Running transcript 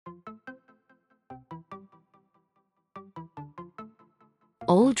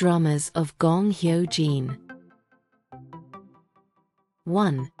All dramas of Gong Hyo-jin.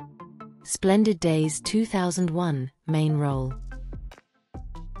 1. Splendid Days 2001, main role.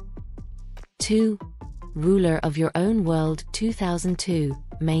 2. Ruler of Your Own World 2002,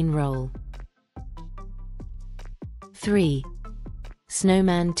 main role. 3.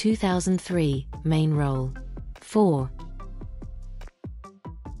 Snowman 2003, main role. 4.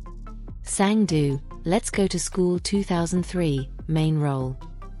 Sangdu, Let's Go to School 2003, main role.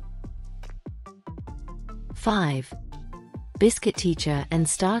 5. Biscuit Teacher and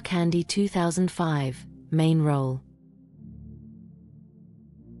Star Candy 2005, main role.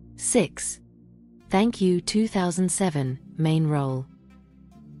 6. Thank You 2007, main role.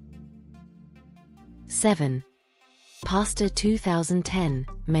 7. Pasta 2010,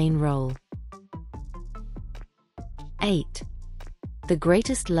 main role. 8. The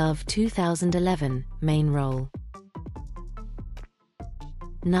Greatest Love 2011, main role.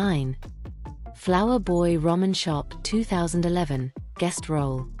 9. Flower Boy Ramen Shop 2011, guest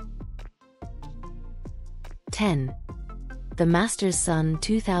role. 10. The Master's Son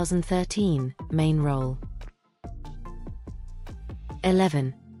 2013, main role.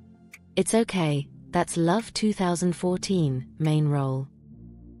 11. It's Okay, That's Love 2014, main role.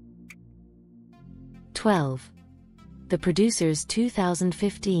 12. The Producers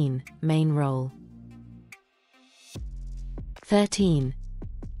 2015, main role. 13.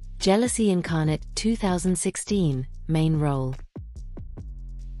 Jealousy Incarnate 2016, main role.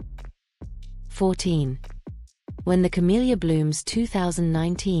 14. When the Camellia Blooms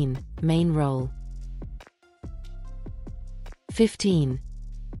 2019, main role. 15.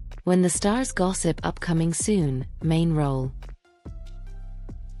 When the Stars Gossip upcoming soon, main role.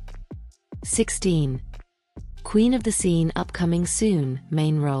 16. Queen of the Scene upcoming soon,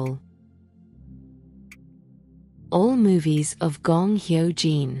 main role. All movies of Gong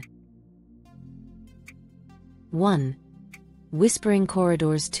Hyo-jin. 1. Whispering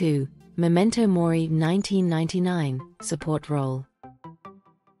Corridors 2, Memento Mori 1999, support role.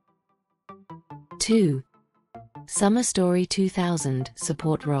 2. Summer Story 2000,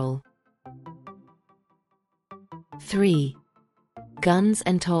 support role. 3. Guns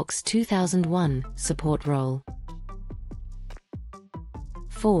and Talks 2001, support role.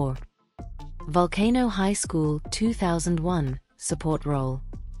 4. Volcano High School 2001, support role.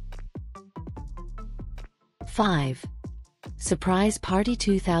 5. Surprise Party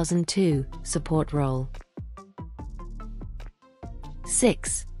 2002, support role.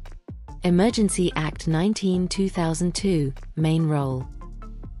 6. Emergency Act 19 2002, main role.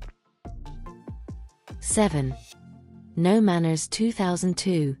 7. No Manners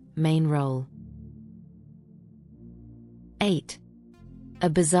 2002, main role. 8. A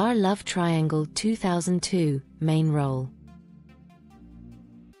Bizarre Love Triangle 2002, main role.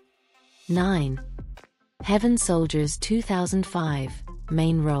 9. Heaven Soldiers 2005,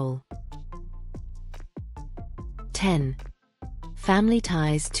 main role. 10. Family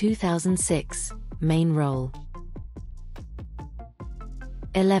Ties 2006, main role.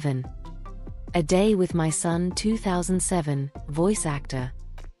 11. A Day with My Son 2007, voice actor.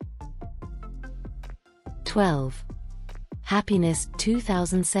 12. Happiness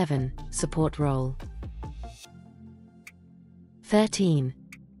 2007, support role. 13.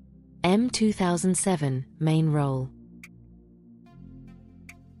 M 2007, main role.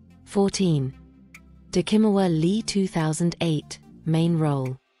 14. Dakimawa Lee 2008, main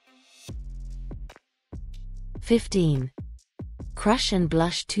role. 15. Crush and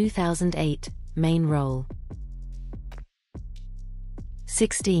Blush 2008, main role.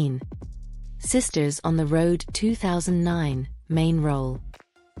 16. Sisters on the Road 2009, main role.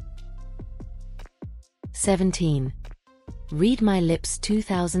 17. Read My Lips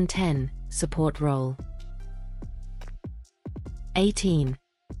 2010, support role. 18.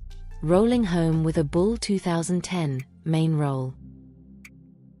 Rolling Home with a Bull 2010, main role.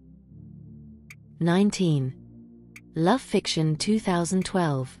 19. Love Fiction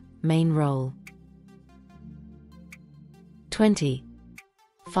 2012, main role. 20.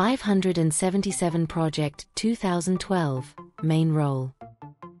 577 Project 2012, main role.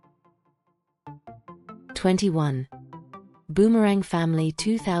 21. Boomerang Family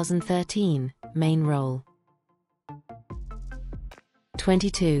 2013, main role.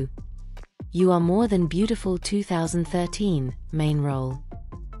 22. You Are More Than Beautiful 2013, main role.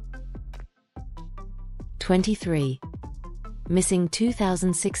 23. Missing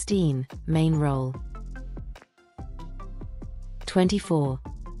 2016, main role. 24.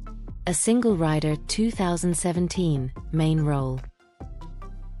 A Single Rider 2017, main role.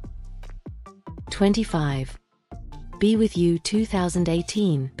 25. Be With You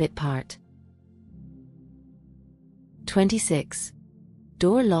 2018 bit part. 26.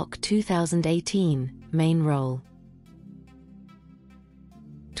 Door Lock 2018 main role.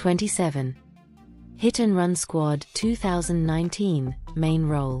 27. Hit and Run Squad 2019 main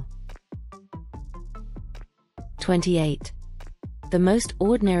role. 28. The Most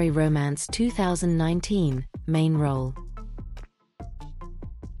Ordinary Romance 2019 main role.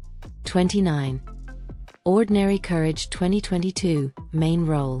 29. Ordinary Courage 2022 main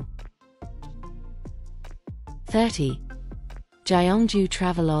role. 30. Jeongju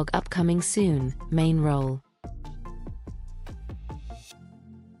Travelogue upcoming soon main role.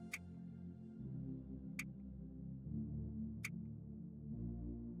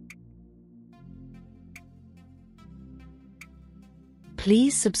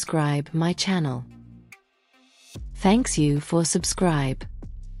 Please subscribe my channel. Thanks you for subscribe.